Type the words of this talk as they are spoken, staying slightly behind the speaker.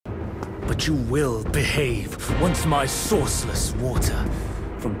But you will behave once my sourceless water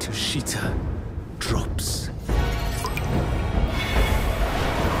from Tushita drops.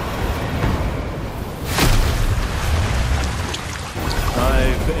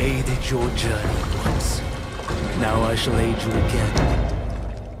 I've aided your journey once. Now I shall aid you again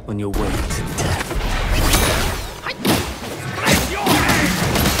on your way to death.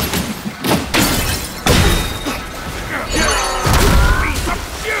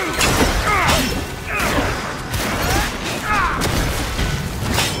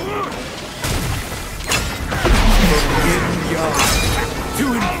 To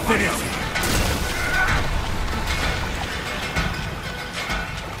infinity!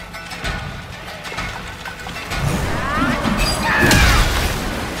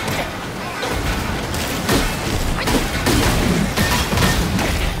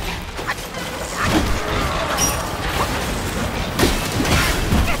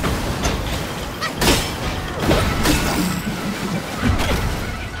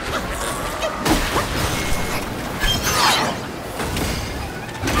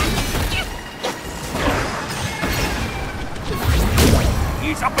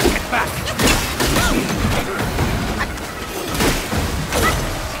 Ease up and get back!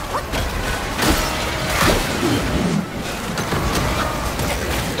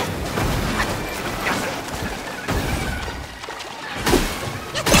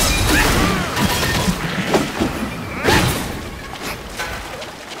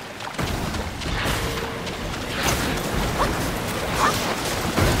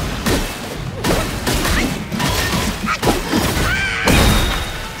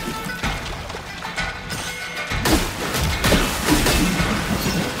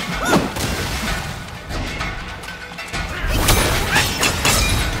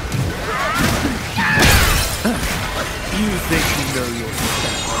 You think you know your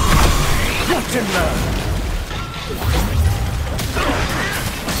stuff? Watch and learn!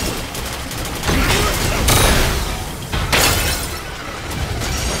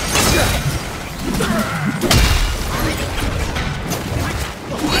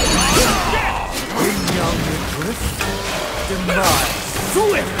 In young drift, demise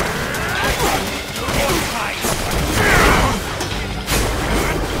swift!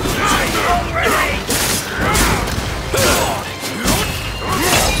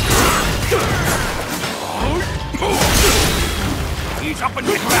 Ease up and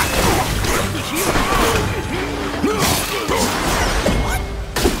get back!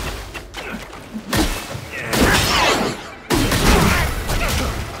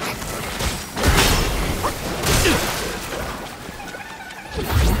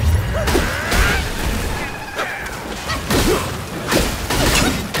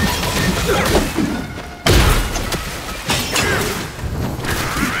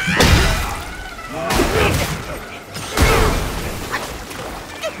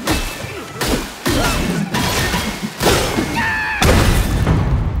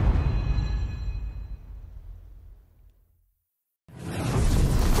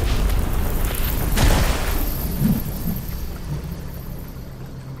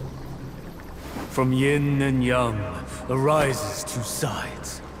 From yin and yang arises two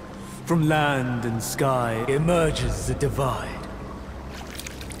sides. From land and sky emerges a divide.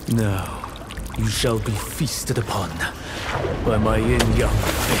 Now, you shall be feasted upon by my yin-yang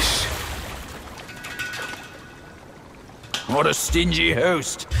fish. What a stingy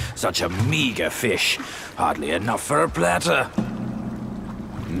host! Such a meager fish. Hardly enough for a platter.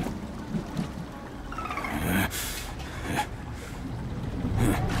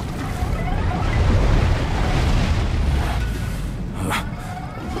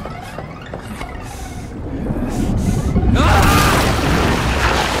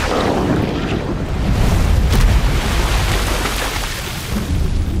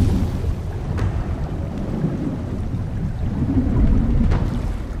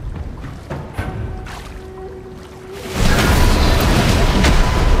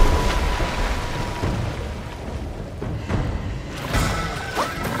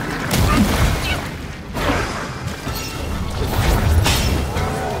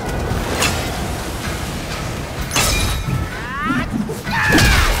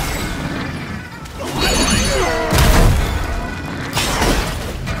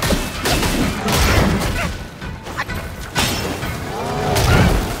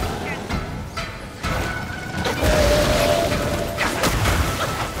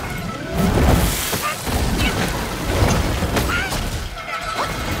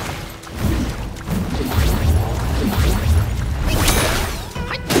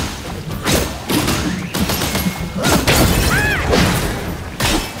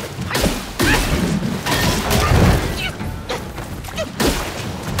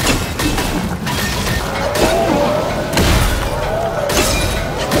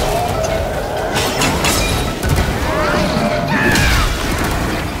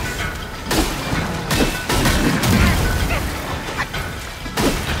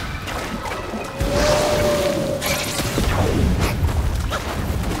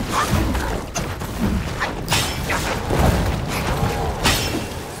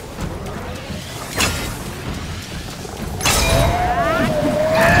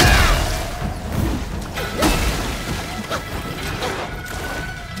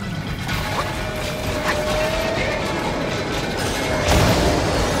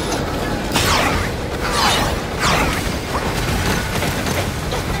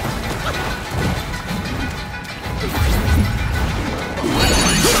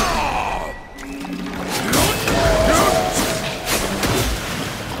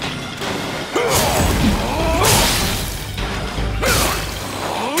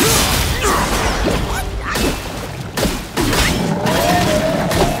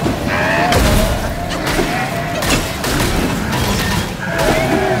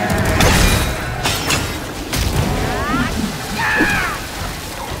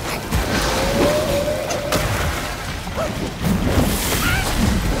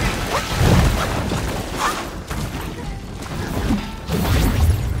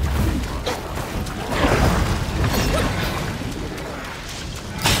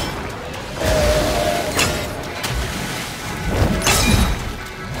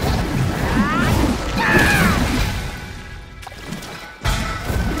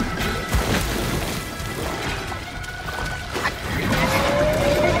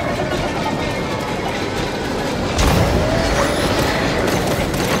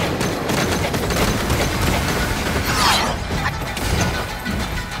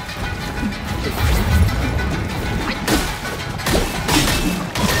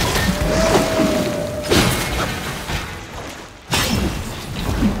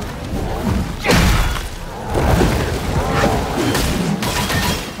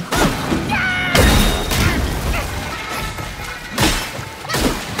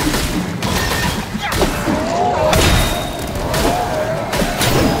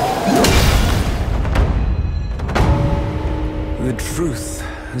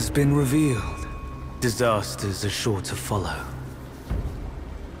 has been revealed. Disasters are sure to follow.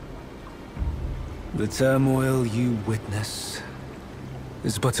 The turmoil you witness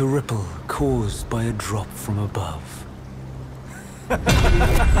is but a ripple caused by a drop from above.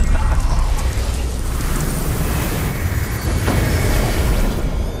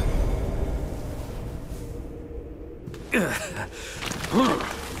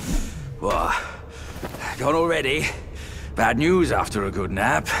 What? Gone already? Bad news after a good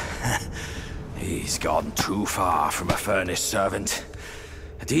nap. He's gone too far from a furnace servant.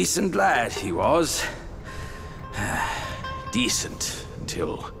 A decent lad he was. Decent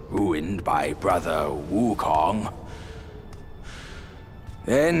until ruined by brother Wukong.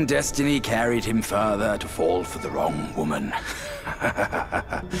 Then destiny carried him further to fall for the wrong woman.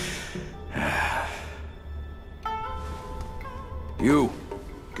 You,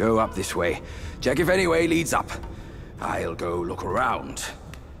 go up this way. Check if any way leads up. I'll go look around.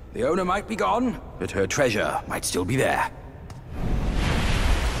 The owner might be gone, but her treasure might still be there.